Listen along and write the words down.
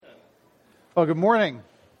Well, good morning.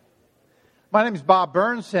 My name is Bob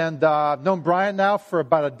Burns, and I've known Brian now for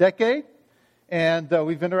about a decade. And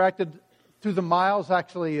we've interacted through the miles,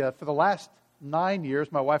 actually, for the last 9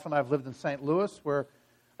 years. My wife and I have lived in St. Louis, where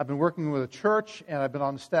I've been working with a church, and I've been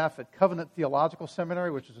on staff at Covenant Theological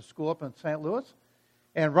Seminary, which is a school up in St. Louis.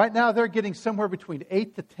 And right now, they're getting somewhere between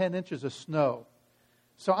 8 to 10 inches of snow.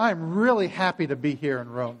 So I'm really happy to be here in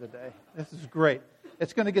Rome today. This is great.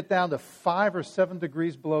 It's going to get down to 5 or 7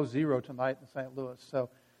 degrees below zero tonight in St. Louis. So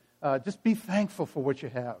just be thankful for what you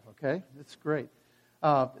have, okay? It's great.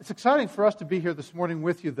 It's exciting for us to be here this morning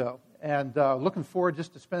with you, though. And looking forward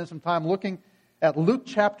just to spending some time looking at Luke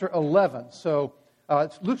chapter 11. So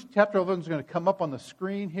Luke chapter 11 is going to come up on the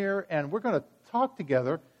screen here. And we're going to talk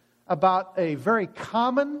together about a very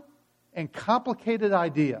common and complicated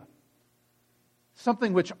idea.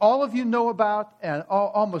 Something which all of you know about and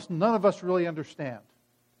almost none of us really understand.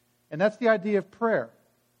 And that's the idea of prayer.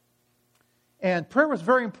 And prayer was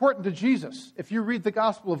very important to Jesus. If you read the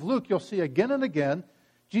Gospel of Luke, you'll see again and again,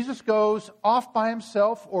 Jesus goes off by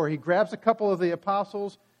himself, or he grabs a couple of the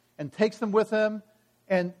apostles and takes them with him,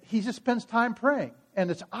 and he just spends time praying. And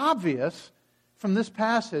it's obvious from this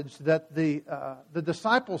passage that the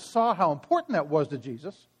disciples saw how important that was to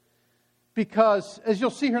Jesus, because, as you'll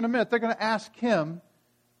see here in a minute, they're going to ask him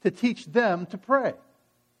to teach them to pray.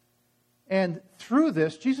 And through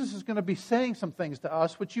this, Jesus is going to be saying some things to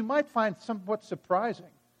us which you might find somewhat surprising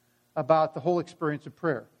about the whole experience of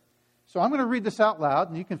prayer. So I'm going to read this out loud,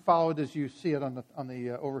 and you can follow it as you see it on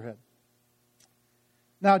the overhead.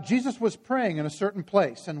 Now, Jesus was praying in a certain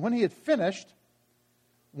place, and when he had finished,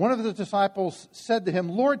 one of the disciples said to him,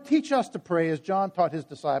 "Lord, teach us to pray as John taught his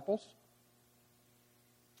disciples."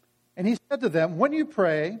 And he said to them, "When you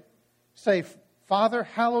pray, say, 'Father,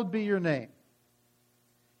 hallowed be your name.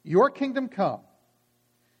 Your kingdom come.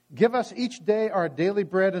 Give us each day our daily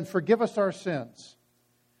bread, and forgive us our sins.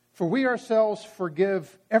 For we ourselves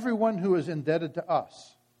forgive everyone who is indebted to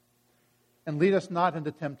us. And lead us not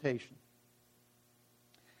into temptation.'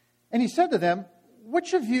 And he said to them,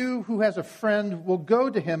 'Which of you who has a friend will go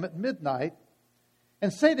to him at midnight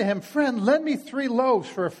and say to him, "Friend, lend me 3 loaves,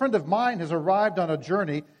 for a friend of mine has arrived on a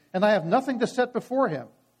journey, and I have nothing to set before him"?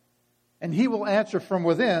 And he will answer from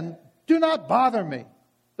within, "Do not bother me.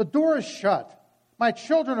 The door is shut. My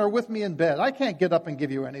children are with me in bed. I can't get up and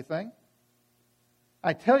give you anything."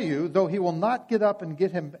 I tell you, though he will not get up and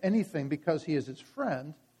get him anything because he is his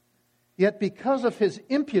friend, yet because of his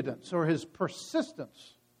impudence or his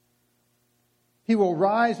persistence, he will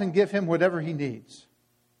rise and give him whatever he needs.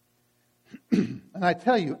 And I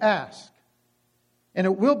tell you, ask, and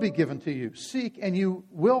it will be given to you. Seek, and you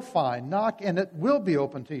will find. Knock, and it will be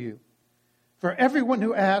open to you. For everyone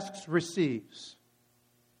who asks receives,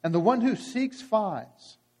 and the one who seeks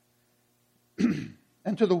finds,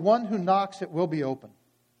 and to the one who knocks it will be open.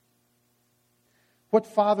 What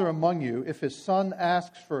father among you, if his son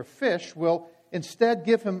asks for a fish, will instead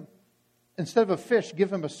of a fish,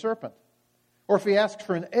 give him a serpent? Or if he asks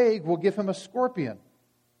for an egg, will give him a scorpion?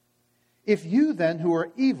 If you then, who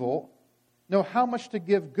are evil, know how much to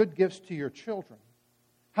give good gifts to your children,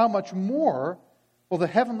 how much more will the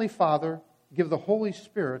Heavenly Father give the Holy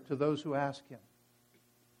Spirit to those who ask him?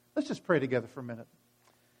 Let's just pray together for a minute.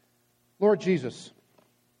 Lord Jesus,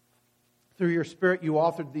 through your Spirit you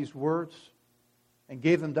authored these words and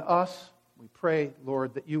gave them to us. We pray,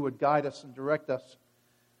 Lord, that you would guide us and direct us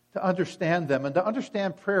to understand them and to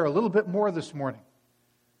understand prayer a little bit more this morning,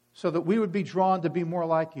 so that we would be drawn to be more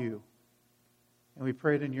like you. And we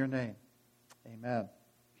pray it in your name. Amen.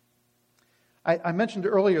 I mentioned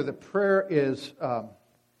earlier that prayer is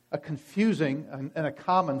a confusing and a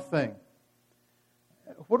common thing.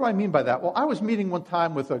 What do I mean by that? Well, I was meeting one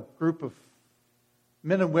time with a group of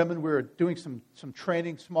men and women. We were doing some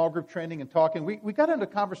training, small group training, and talking. We got into a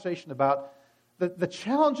conversation about the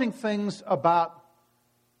challenging things about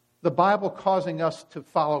the Bible causing us to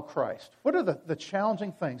follow Christ. What are the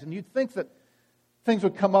challenging things? And you'd think that things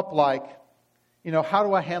would come up like, how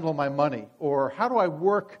do I handle my money? Or how do I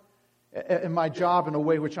work in my job in a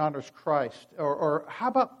way which honors Christ? Or how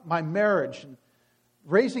about my marriage and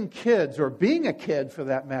raising kids, or being a kid for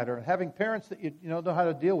that matter, and having parents that you know how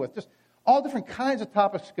to deal with? Just all different kinds of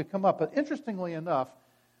topics could come up. But interestingly enough,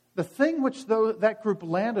 the thing which that group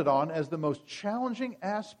landed on as the most challenging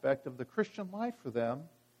aspect of the Christian life for them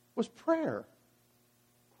was prayer.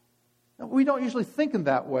 Now, we don't usually think in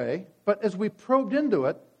that way, but as we probed into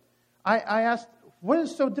it, I asked, what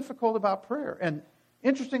is so difficult about prayer? And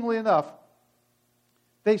interestingly enough,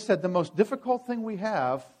 they said the most difficult thing we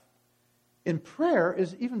have in prayer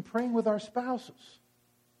is even praying with our spouses.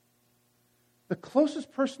 the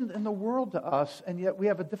closest person in the world to us, and yet we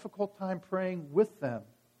have a difficult time praying with them,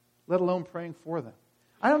 let alone praying for them.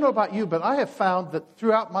 I don't know about you, but I have found that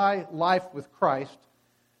throughout my life with Christ,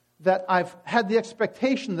 that I've had the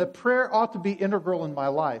expectation that prayer ought to be integral in my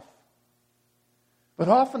life. But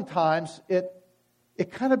oftentimes, it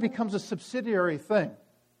kind of becomes a subsidiary thing.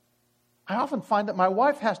 I often find that my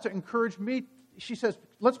wife has to encourage me. She says,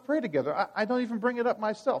 let's pray together. I don't even bring it up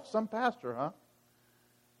myself. Some pastor, huh?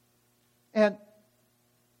 And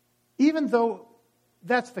even though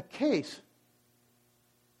that's the case,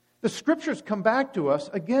 the Scriptures come back to us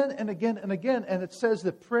again and again and again, and it says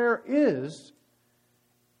that prayer is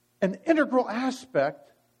an integral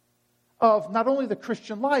aspect of not only the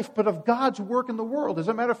Christian life, but of God's work in the world. As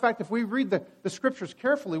a matter of fact, if we read the Scriptures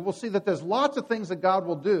carefully, we'll see that there's lots of things that God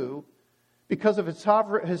will do because of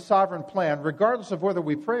His sovereign plan, regardless of whether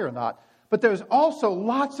we pray or not. But there's also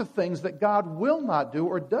lots of things that God will not do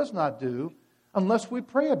or does not do unless we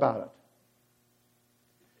pray about it.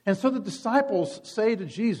 And so the disciples say to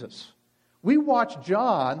Jesus, we watch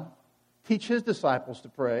John teach his disciples to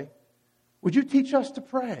pray. Would you teach us to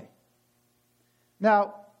pray?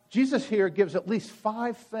 Now, Jesus here gives at least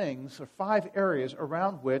 5 things or 5 areas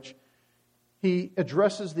around which he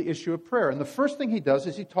addresses the issue of prayer. And the first thing he does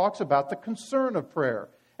is he talks about the concern of prayer.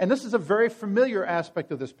 And this is a very familiar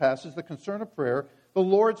aspect of this passage, the concern of prayer, the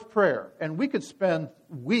Lord's Prayer. And we could spend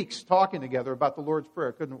weeks talking together about the Lord's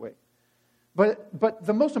Prayer, couldn't we? But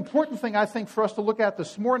the most important thing I think for us to look at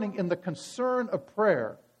this morning in the concern of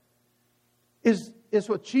prayer is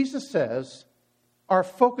what Jesus says our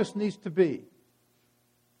focus needs to be.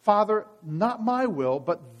 Father, not my will,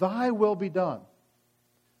 but thy will be done.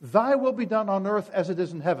 Thy will be done on earth as it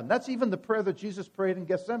is in heaven. That's even the prayer that Jesus prayed in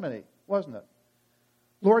Gethsemane, wasn't it?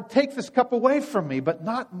 Lord, take this cup away from me, but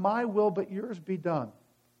not my will, but yours be done.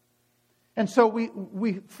 And so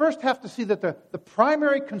we first have to see that the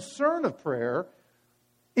primary concern of prayer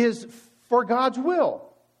is for God's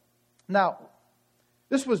will. Now,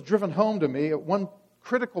 this was driven home to me at one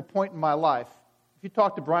critical point in my life. If you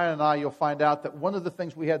talk to Brian and I, you'll find out that one of the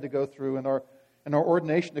things we had to go through in our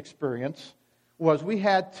ordination experience was we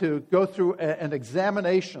had to go through an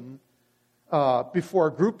examination before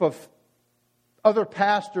a group of other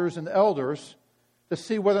pastors and elders to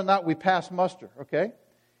see whether or not we passed muster, okay?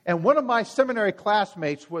 And one of my seminary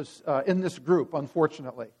classmates was in this group,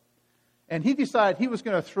 unfortunately. And he decided he was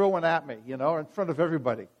going to throw one at me, in front of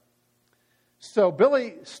everybody. So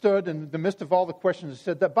Billy stood in the midst of all the questions and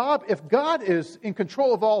said that, Bob, if God is in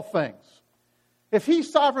control of all things, if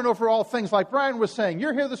He's sovereign over all things, like Brian was saying,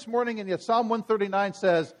 you're here this morning and yet Psalm 139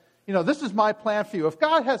 says, this is my plan for you. If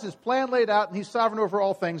God has His plan laid out and He's sovereign over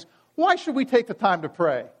all things, why should we take the time to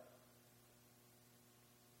pray?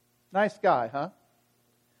 Nice guy, huh?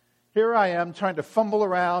 Here I am trying to fumble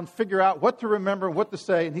around, figure out what to remember, what to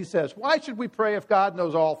say, and he says, why should we pray if God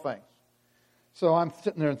knows all things? So I'm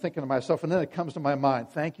sitting there and thinking to myself, and then it comes to my mind,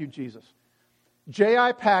 thank you, Jesus.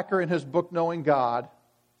 J.I. Packer, in his book, Knowing God,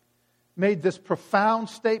 made this profound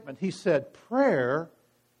statement. He said, prayer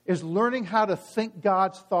is learning how to think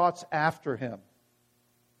God's thoughts after Him.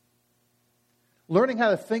 Learning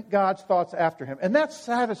how to think God's thoughts after Him. And that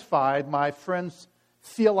satisfied my friend's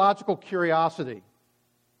theological curiosity.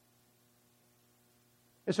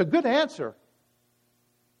 It's a good answer.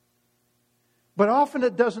 But often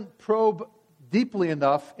it doesn't probe deeply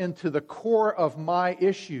enough into the core of my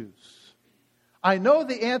issues. I know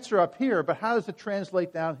the answer up here, but how does it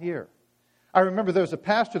translate down here? I remember there was a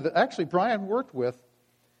pastor that actually Brian worked with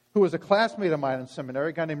who was a classmate of mine in seminary,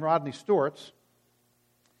 a guy named Rodney Stortz.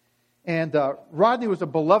 And Rodney was a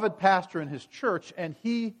beloved pastor in his church, and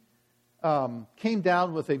he came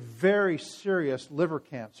down with a very serious liver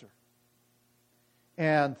cancer.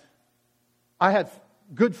 And I had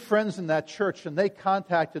good friends in that church, and they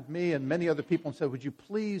contacted me and many other people and said, would you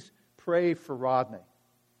please pray for Rodney?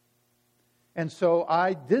 And so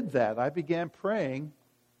I did that. I began praying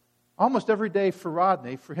almost every day for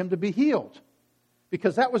Rodney, for him to be healed.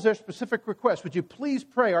 Because that was their specific request. Would you please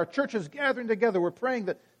pray? Our church is gathering together. We're praying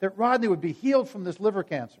that Rodney would be healed from this liver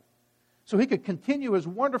cancer so he could continue his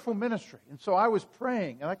wonderful ministry. And so I was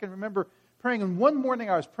praying, and I can remember praying. And one morning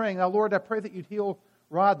I was praying, now, Lord, I pray that you'd heal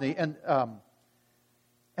Rodney. And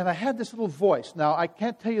I had this little voice. Now, I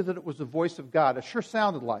can't tell you that it was the voice of God. It sure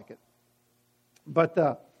sounded like it. But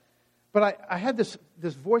I had this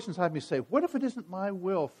voice inside me say, what if it isn't my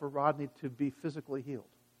will for Rodney to be physically healed?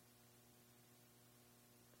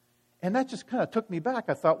 And that just kind of took me back.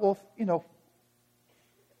 I thought, well,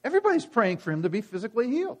 everybody's praying for him to be physically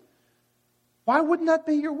healed. Why wouldn't that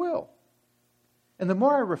be your will? And the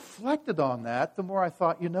more I reflected on that, the more I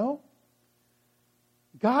thought,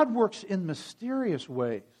 God works in mysterious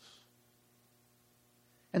ways.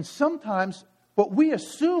 And sometimes what we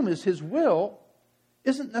assume is His will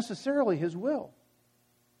isn't necessarily His will.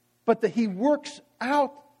 But that He works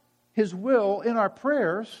out His will in our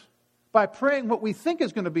prayers by praying what we think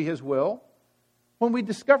is going to be His will when we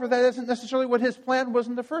discover that isn't necessarily what His plan was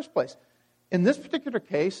in the first place. In this particular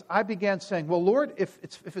case, I began saying, well, Lord, if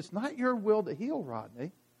it's not your will to heal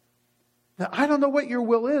Rodney, then I don't know what your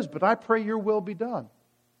will is, but I pray your will be done.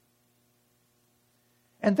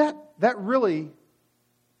 And that really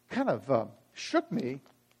kind of shook me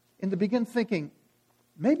into begin thinking,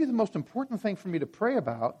 maybe the most important thing for me to pray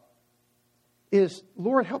about is,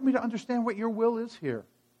 Lord, help me to understand what your will is here.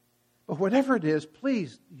 But whatever it is,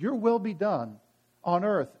 please, your will be done on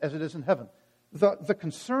earth as it is in heaven. The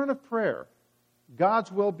concern of prayer,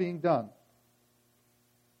 God's will being done.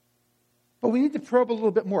 But we need to probe a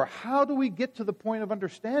little bit more. How do we get to the point of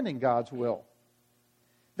understanding God's will?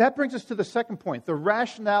 That brings us to the second point, the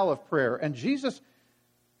rationale of prayer. And Jesus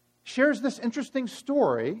shares this interesting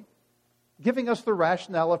story, giving us the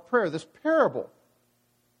rationale of prayer, this parable.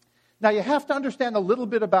 Now, you have to understand a little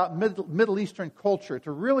bit about Middle Eastern culture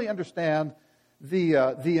to really understand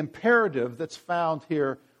the imperative that's found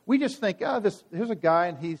here. We just think, here's a guy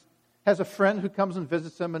and he has a friend who comes and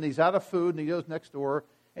visits him and he's out of food and he goes next door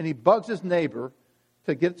and he bugs his neighbor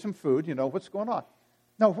to get some food. You know, what's going on?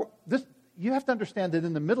 Now, you have to understand that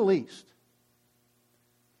in the Middle East,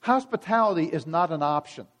 hospitality is not an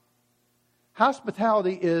option.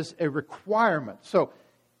 Hospitality is a requirement. So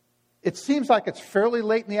it seems like it's fairly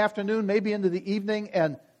late in the afternoon, maybe into the evening,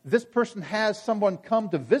 and this person has someone come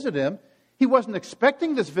to visit him. He wasn't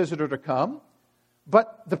expecting this visitor to come,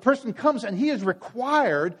 but the person comes and he is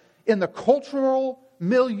required in the cultural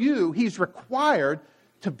milieu, he's required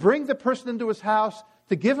to bring the person into his house,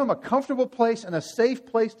 to give him a comfortable place and a safe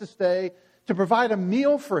place to stay, to provide a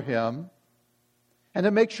meal for him, and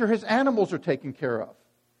to make sure his animals are taken care of.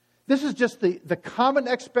 This is just the common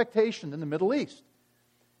expectation in the Middle East.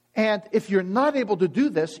 And if you're not able to do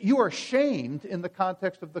this, you are shamed in the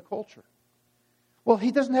context of the culture. Well,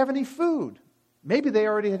 he doesn't have any food. Maybe they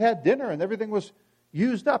already had dinner and everything was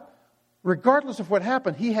used up. Regardless of what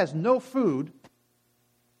happened, he has no food.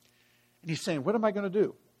 And he's saying, what am I going to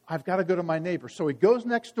do? I've got to go to my neighbor. So he goes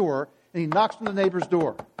next door and he knocks on the neighbor's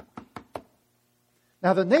door.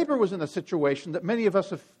 Now, the neighbor was in a situation that many of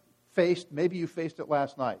us have faced. Maybe you faced it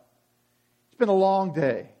last night. It's been a long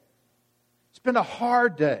day. It's been a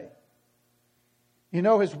hard day. You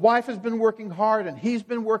know, his wife has been working hard and he's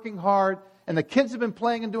been working hard and the kids have been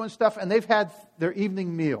playing and doing stuff and they've had their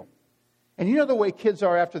evening meal. And you know the way kids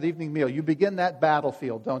are after the evening meal. You begin that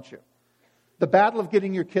battlefield, don't you? The battle of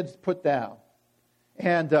getting your kids put down.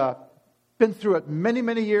 And been through it many,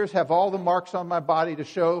 many years, have all the marks on my body to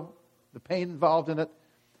show the pain involved in it.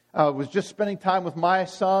 Was just spending time with my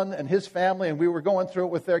son and his family, and we were going through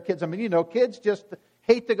it with their kids. I mean, you know, kids just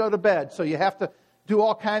hate to go to bed, so you have to do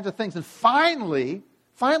all kinds of things. And finally,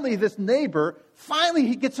 this neighbor,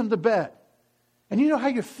 he gets them to bed. And you know how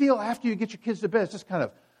you feel after you get your kids to bed? It's just kind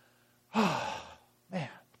of, oh, man,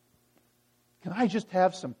 can I just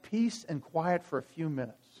have some peace and quiet for a few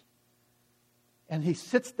minutes? And he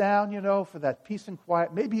sits down, you know, for that peace and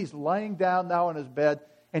quiet. Maybe he's lying down now in his bed,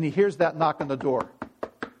 and he hears that knock on the door.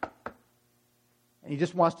 And he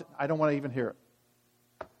just wants to, I don't want to even hear it.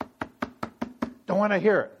 Don't want to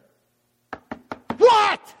hear it.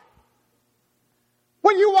 What?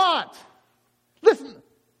 What do you want?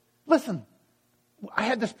 Listen. I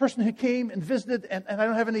had this person who came and visited, and I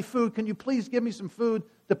don't have any food. Can you please give me some food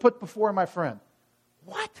to put before my friend?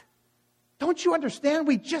 What? Don't you understand?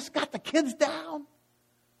 We just got the kids down.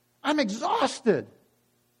 I'm exhausted.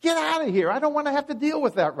 Get out of here. I don't want to have to deal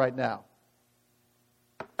with that right now.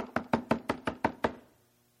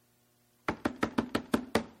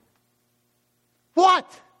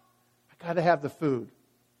 What? I got to have the food.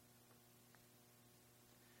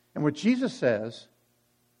 And what Jesus says,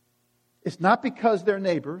 it's not because they're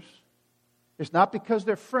neighbors, it's not because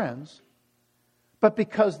they're friends, but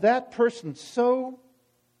because that person so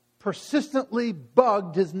persistently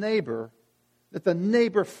bugged his neighbor that the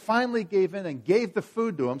neighbor finally gave in and gave the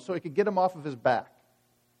food to him so he could get him off of his back.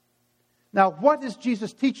 Now, what is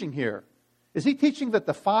Jesus teaching here? Is he teaching that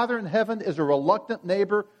the Father in heaven is a reluctant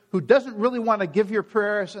neighbor who doesn't really want to give your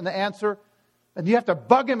prayers an answer, and you have to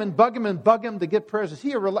bug him and bug him and bug him to get prayers? Is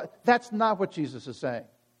he That's not what Jesus is saying.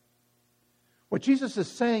 What Jesus is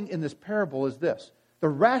saying in this parable is this. The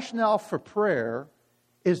rationale for prayer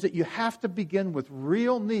is that you have to begin with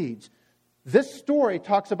real needs. This story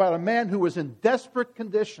talks about a man who was in desperate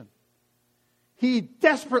condition. He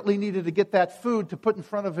desperately needed to get that food to put in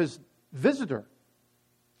front of his visitor.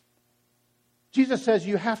 Jesus says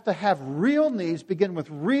you have to have real needs, begin with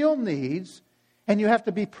real needs, and you have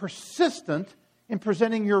to be persistent in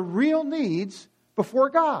presenting your real needs before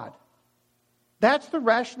God. That's the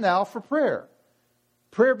rationale for prayer.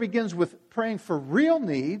 Prayer begins with praying for real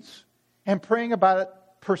needs and praying about it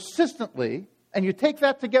persistently. And you take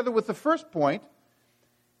that together with the first point,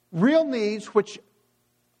 real needs which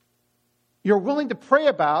you're willing to pray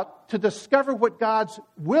about to discover what God's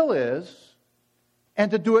will is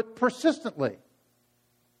and to do it persistently.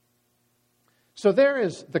 So there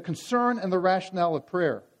is the concern and the rationale of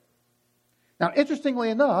prayer. Now, interestingly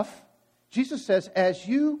enough, Jesus says, as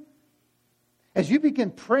you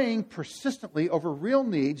begin praying persistently over real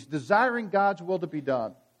needs, desiring God's will to be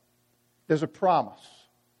done, there's a promise.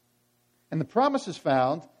 And the promise is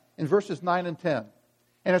found in verses 9 and 10.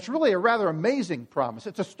 And it's really a rather amazing promise.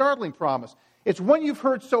 It's a startling promise. It's one you've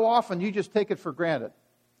heard so often, you just take it for granted.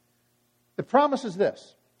 The promise is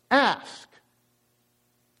this: ask,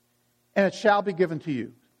 and it shall be given to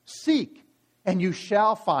you. Seek, and you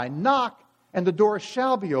shall find. Knock, and the door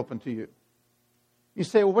shall be opened to you. You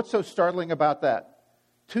say, well, what's so startling about that?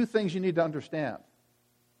 Two things you need to understand.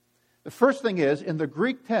 The first thing is, in the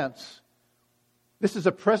Greek tense, this is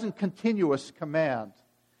a present continuous command.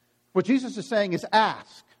 What Jesus is saying is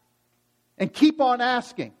ask, and keep on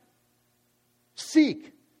asking.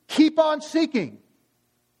 Seek, keep on seeking.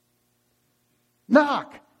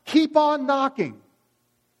 Knock, keep on knocking.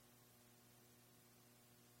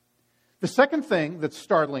 The second thing that's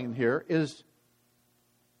startling in here is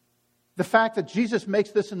the fact that Jesus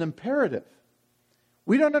makes this an imperative.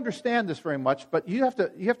 We don't understand this very much, but you have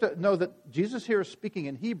to know that Jesus here is speaking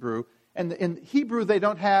in Hebrew, and in Hebrew they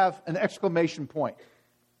don't have an exclamation point.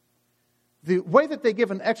 The way that they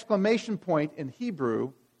give an exclamation point in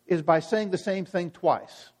Hebrew is by saying the same thing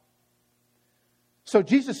twice. So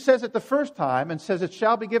Jesus says it the first time and says, it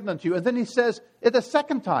shall be given unto you. And then he says it a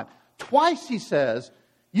second time. Twice he says,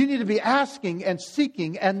 you need to be asking and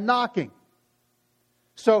seeking and knocking.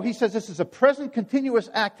 So he says this is a present continuous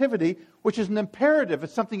activity, which is an imperative.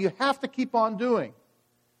 It's something you have to keep on doing.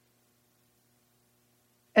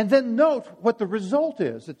 And then note what the result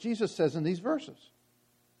is that Jesus says in these verses.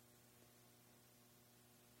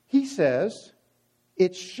 He says,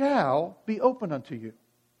 it shall be open unto you.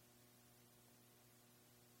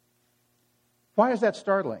 Why is that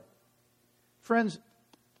startling? Friends,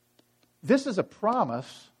 this is a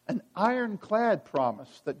promise, an ironclad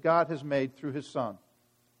promise that God has made through His Son.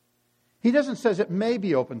 He doesn't say it may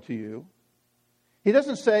be open to you. He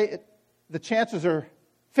doesn't say the chances are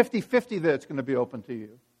 50-50 that it's going to be open to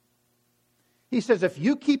you. He says if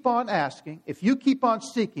you keep on asking, if you keep on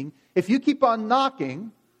seeking, if you keep on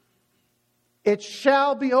knocking, it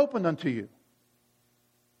shall be open unto you.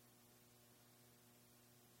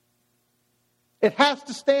 It has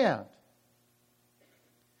to stand.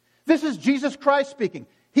 This is Jesus Christ speaking.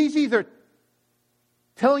 He's either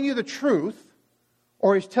telling you the truth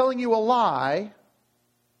or He's telling you a lie,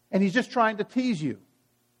 and He's just trying to tease you.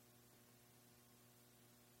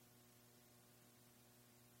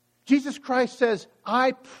 Jesus Christ says,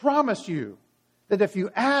 I promise you that if you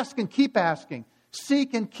ask and keep asking,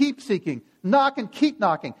 seek and keep seeking, knock and keep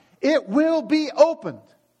knocking, it will be opened.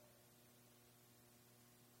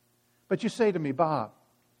 But you say to me, Bob,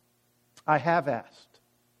 I have asked.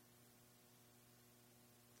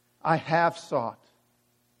 I have sought.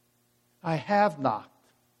 I have knocked.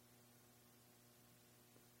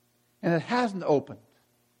 And it hasn't opened.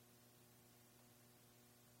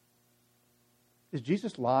 Is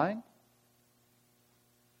Jesus lying?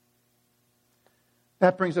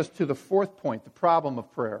 That brings us to the fourth point, the problem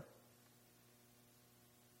of prayer.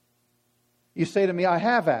 You say to me, I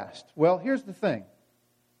have asked. Well, here's the thing.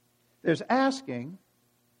 There's asking,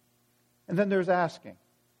 and then there's asking.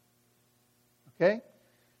 Okay?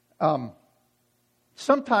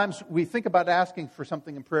 Sometimes we think about asking for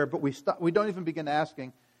something in prayer, but we don't even begin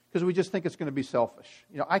asking because we just think it's going to be selfish.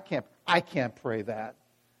 I can't pray that.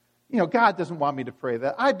 God doesn't want me to pray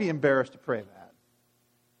that. I'd be embarrassed to pray that.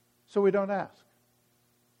 So we don't ask.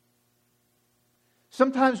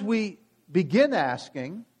 Sometimes we begin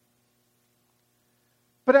asking,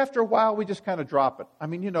 but after a while we just kind of drop it.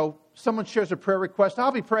 Someone shares a prayer request.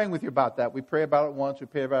 I'll be praying with you about that. We pray about it once, we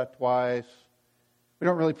pray about it twice. We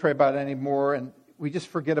don't really pray about it anymore, and we just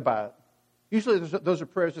forget about it. Usually those are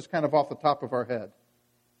prayers just kind of off the top of our head.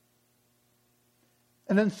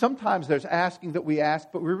 And then sometimes there's asking that we ask,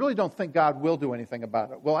 but we really don't think God will do anything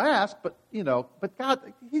about it. We'll ask, but God,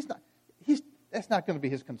 that's not going to be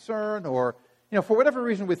His concern, or, for whatever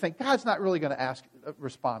reason we think God's not really going to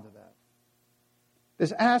respond to that.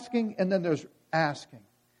 There's asking, and then there's asking.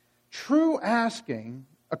 True asking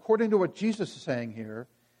according to what Jesus is saying here,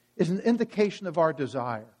 is an indication of our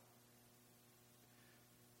desire.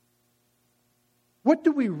 What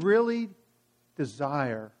do we really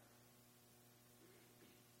desire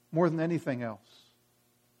more than anything else?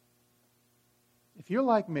 If you're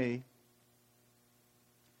like me,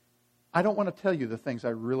 I don't want to tell you the things I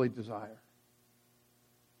really desire.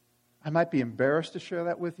 I might be embarrassed to share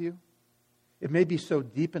that with you. It may be so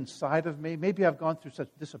deep inside of me. Maybe I've gone through such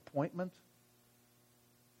disappointment.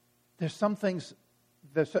 There's some things,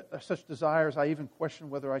 there's such desires, I even question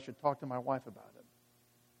whether I should talk to my wife about it.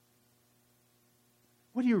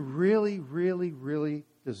 What do you really, really, really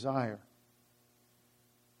desire?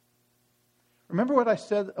 Remember what I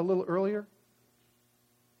said a little earlier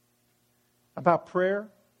about prayer?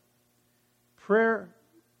 Prayer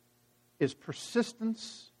is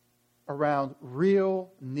persistence around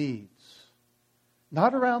real needs,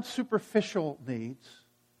 not around superficial needs,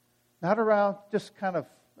 not around just kind of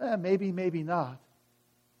maybe, maybe not.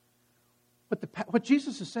 What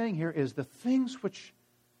Jesus is saying here is the things which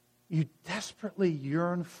you desperately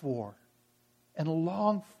yearn for and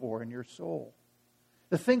long for in your soul,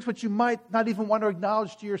 the things which you might not even want to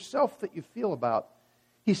acknowledge to yourself that you feel about.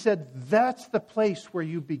 He said, that's the place where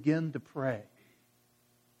you begin to pray.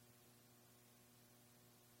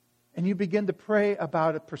 And you begin to pray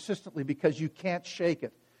about it persistently because you can't shake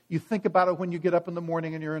it. You think about it when you get up in the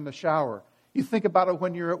morning and you're in the shower. You think about it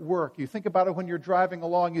when you're at work. You think about it when you're driving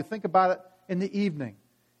along. You think about it in the evening.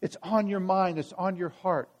 It's on your mind. It's on your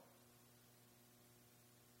heart.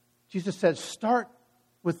 Jesus says, start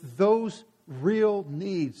with those real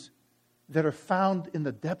needs that are found in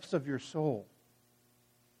the depths of your soul.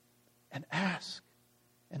 And ask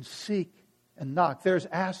and seek and knock. There's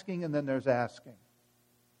asking and then there's asking.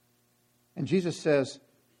 And Jesus says,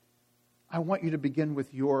 I want you to begin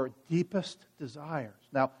with your deepest desires.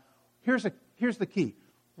 Now, here's the key.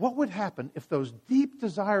 What would happen if those deep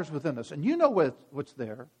desires within us, and you know what's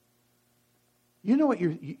there, you know what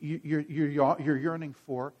you're yearning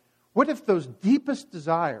for, what if those deepest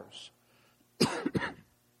desires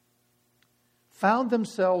found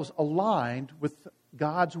themselves aligned with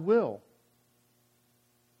God's will?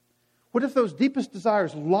 What if those deepest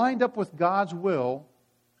desires lined up with God's will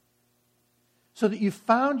so that you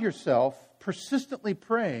found yourself persistently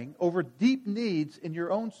praying over deep needs in your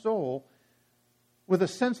own soul with a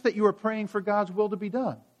sense that you are praying for God's will to be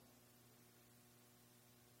done?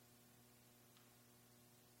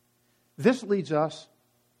 This leads us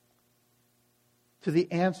to the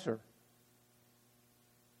answer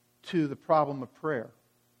to the problem of prayer,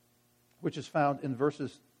 which is found in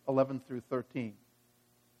verses 11 through 13.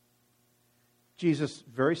 Jesus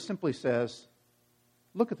very simply says,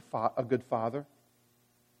 look at a good father.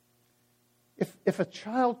 If a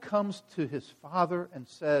child comes to his father and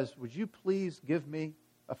says, would you please give me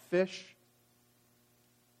a fish?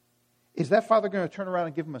 Is that father going to turn around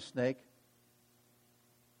and give him a snake?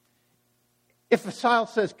 If a child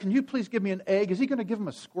says, can you please give me an egg? Is he going to give him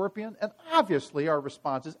a scorpion? And obviously our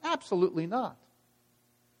response is absolutely not.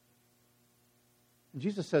 And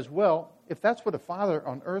Jesus says, well, if that's what a father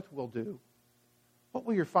on earth will do, what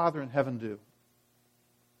will your Father in heaven do?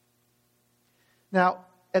 Now,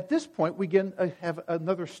 at this point, we have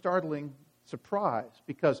another startling surprise,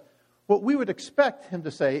 because what we would expect him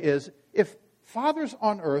to say is, if fathers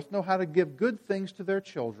on earth know how to give good things to their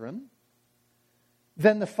children,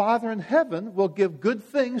 then the Father in heaven will give good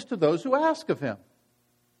things to those who ask of him.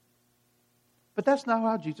 But that's not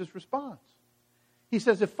how Jesus responds. He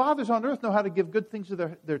says, if fathers on earth know how to give good things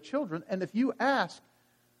to their children, and if you ask,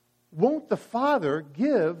 won't the Father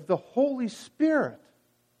give the Holy Spirit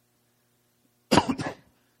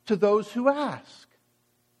to those who ask?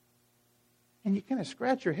 And you kind of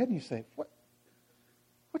scratch your head and you say, what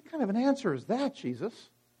kind of an answer is that, Jesus?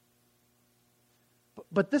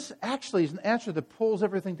 But this actually is an answer that pulls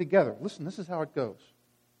everything together. Listen, this is how it goes.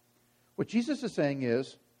 What Jesus is saying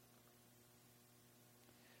is,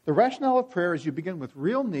 the rationale of prayer is you begin with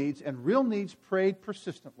real needs, and real needs prayed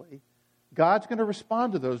persistently, God's going to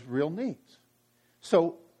respond to those real needs.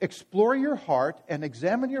 So explore your heart and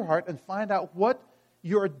examine your heart and find out what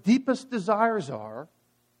your deepest desires are,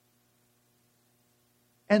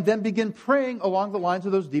 and then begin praying along the lines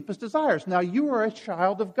of those deepest desires. Now, you are a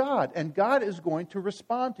child of God, and God is going to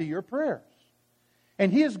respond to your prayers.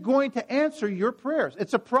 And He is going to answer your prayers.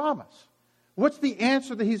 It's a promise. What's the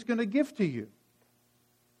answer that He's going to give to you?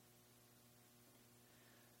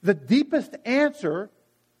 The deepest answer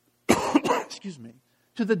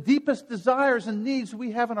to the deepest desires and needs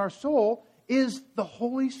we have in our soul is the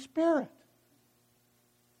Holy Spirit.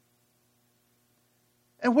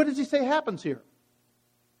 And what does He say happens here?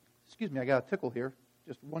 I got a tickle here.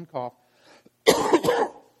 Just one cough.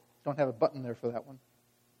 Don't have a button there for that one.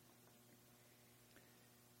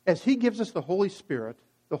 As He gives us the Holy Spirit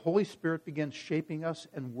begins shaping us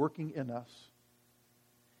and working in us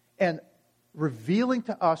and revealing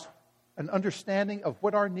to us an understanding of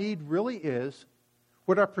what our need really is,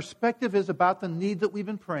 what our perspective is about the need that we've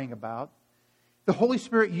been praying about. The Holy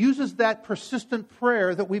Spirit uses that persistent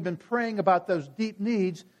prayer that we've been praying about, those deep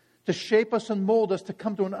needs, to shape us and mold us to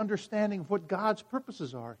come to an understanding of what God's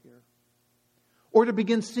purposes are here, or to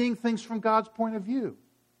begin seeing things from God's point of view.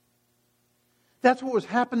 That's what was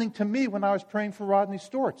happening to me when I was praying for Rodney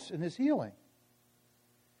Stortz in his healing.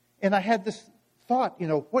 And I had this thought,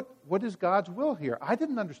 what is God's will here? I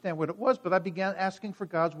didn't understand what it was, but I began asking for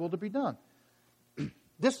God's will to be done.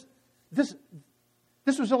 This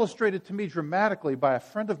was illustrated to me dramatically by a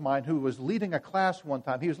friend of mine who was leading a class one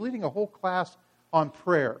time. He was leading a whole class on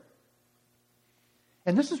prayer.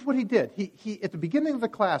 And this is what he did. He at the beginning of the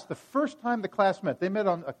class, the first time the class met, they met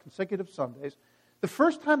on consecutive Sundays. The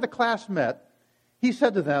first time the class met, he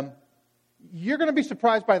said to them, "You're going to be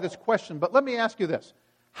surprised by this question, but let me ask you this.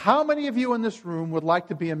 How many of you in this room would like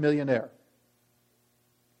to be a millionaire?"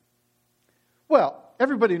 Well,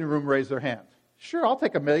 everybody in the room raised their hand. "Sure, I'll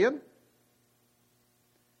take $1 million."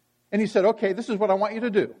 And he said, "Okay, this is what I want you to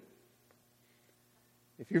do.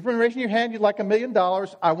 If you've been raising your hand, you'd like $1 million,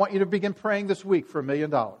 I want you to begin praying this week for $1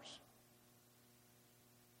 million.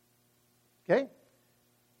 Okay?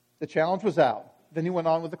 The challenge was out. Then he went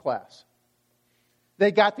on with the class.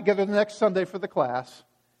 They got together the next Sunday for the class.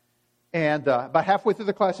 And about halfway through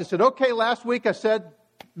the class, he said, "Okay, last week I said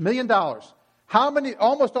 $1 million. How many,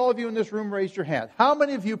 almost all of you in this room raised your hand. How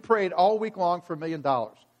many of you prayed all week long for $1 million?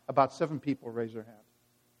 About 7 people raised their hand.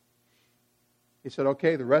 He said,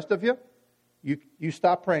 "Okay, the rest of you, you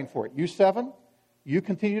stop praying for it. You 7, you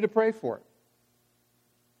continue to pray for it."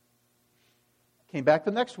 Came back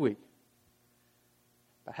the next week.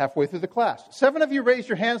 About halfway through the class. 7 of you raised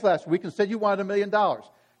your hands last week and said you wanted $1 million.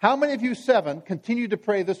 How many of you 7 continue to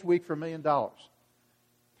pray this week for $1 million?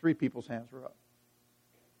 3 people's hands were up.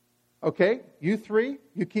 Okay, you 3,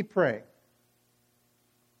 you keep praying.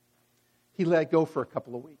 He let go for a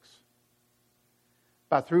couple of weeks.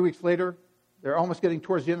 About 3 weeks later, they're almost getting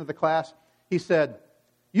towards the end of the class. He said,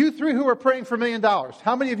 "You 3 who are praying for $1 million,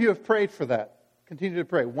 how many of you have prayed for that? Continue to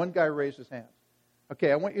pray." One guy raised his hand.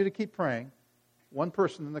 "Okay, I want you to keep praying." One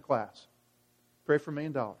person in the class. Pray for $1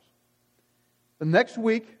 million. The next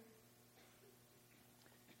week,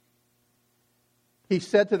 he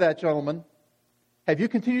said to that gentleman, "Have you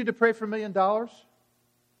continued to pray for $1 million?"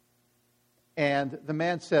 And the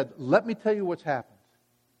man said, "Let me tell you what's happened."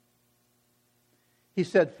 He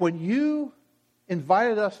said, "When you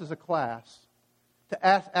invited us as a class to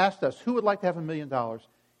ask us who would like to have $1 million,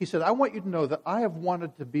 he said, I want you to know that I have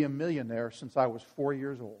wanted to be a millionaire since I was 4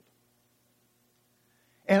 years old.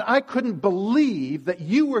 And I couldn't believe that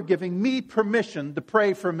you were giving me permission to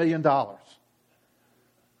pray for $1 million.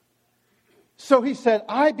 So he said,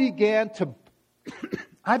 I began to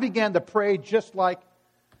pray just like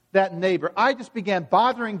that neighbor. I just began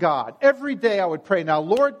bothering God. Every day I would pray, now,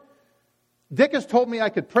 Lord, Dick has told me I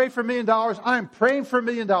could pray for $1 million. I'm praying for $1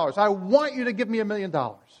 million. I want you to give me $1 million.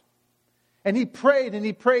 And he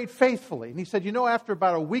prayed faithfully. And he said, after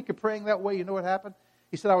about a week of praying that way, you know what happened?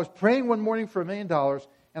 He said, I was praying one morning for $1 million,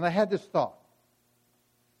 and I had this thought.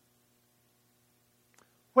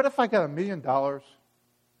 What if I got $1 million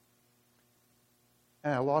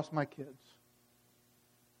and I lost my kids?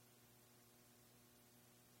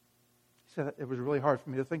 He said, it was really hard for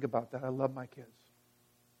me to think about that. I love my kids.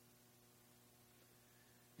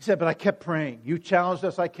 He said, but I kept praying. You challenged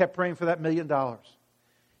us. I kept praying for that $1 million.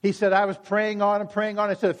 He said, I was praying on and praying on.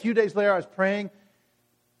 I said, a few days later, I was praying.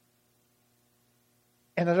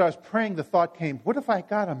 And as I was praying, the thought came, what if I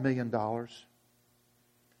got $1 million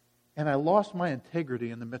and I lost my integrity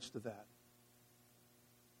in the midst of that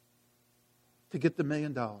to get the $1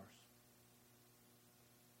 million?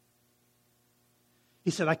 He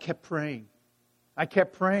said, I kept praying. I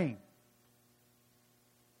kept praying.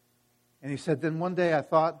 And he said, then one day I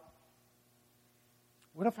thought,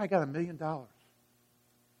 what if I got $1 million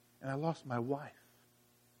and I lost my wife?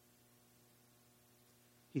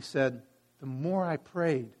 He said, the more I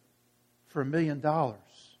prayed for $1 million, the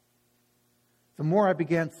more I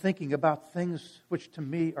began thinking about things which to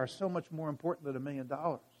me are so much more important than $1 million.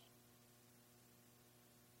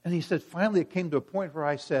 And he said, finally it came to a point where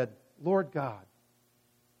I said, Lord God,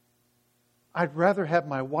 I'd rather have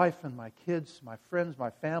my wife and my kids, my friends, my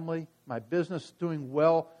family, my business doing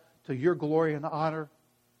well to your glory and honor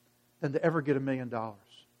than to ever get $1 million.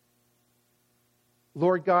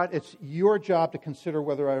 Lord God, it's your job to consider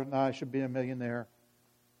whether or not I should be a millionaire.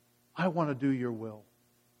 I want to do your will.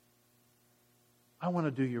 I want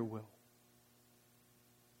to do your will.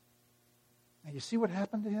 And you see what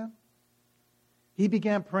happened to him? He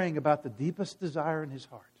began praying about the deepest desire in his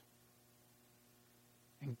heart.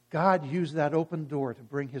 And God used that open door to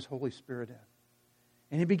bring His Holy Spirit in.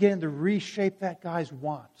 And He began to reshape that guy's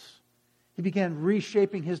wants. He began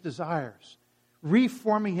reshaping his desires,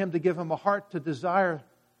 reforming him to give him a heart to desire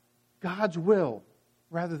God's will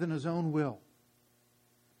rather than his own will.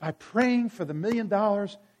 By praying for the $1 million,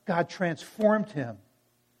 God transformed him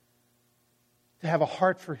to have a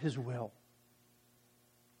heart for His will.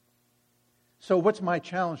 So what's my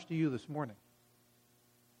challenge to you this morning?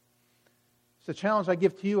 It's a challenge I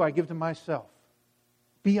give to you, I give to myself.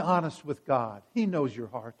 Be honest with God. He knows your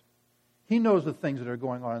heart. He knows the things that are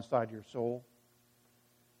going on inside your soul.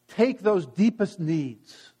 Take those deepest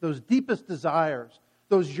needs, those deepest desires,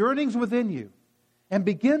 those yearnings within you, and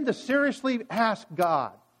begin to seriously ask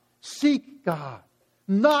God, seek God,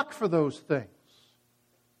 knock for those things.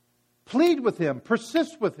 Plead with Him,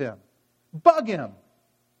 persist with Him, bug Him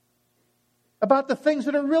about the things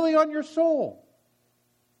that are really on your soul.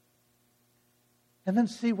 And then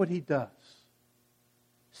see what He does.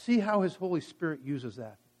 See how His Holy Spirit uses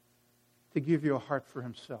that to give you a heart for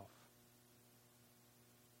Himself.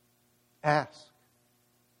 Ask,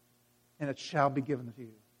 and it shall be given to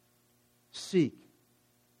you. Seek,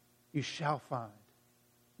 you shall find.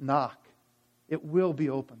 Knock, it will be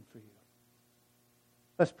open for you.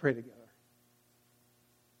 Let's pray together.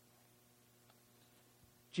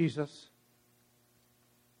 Jesus,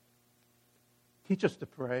 teach us to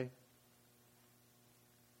pray.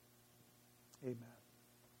 Amen.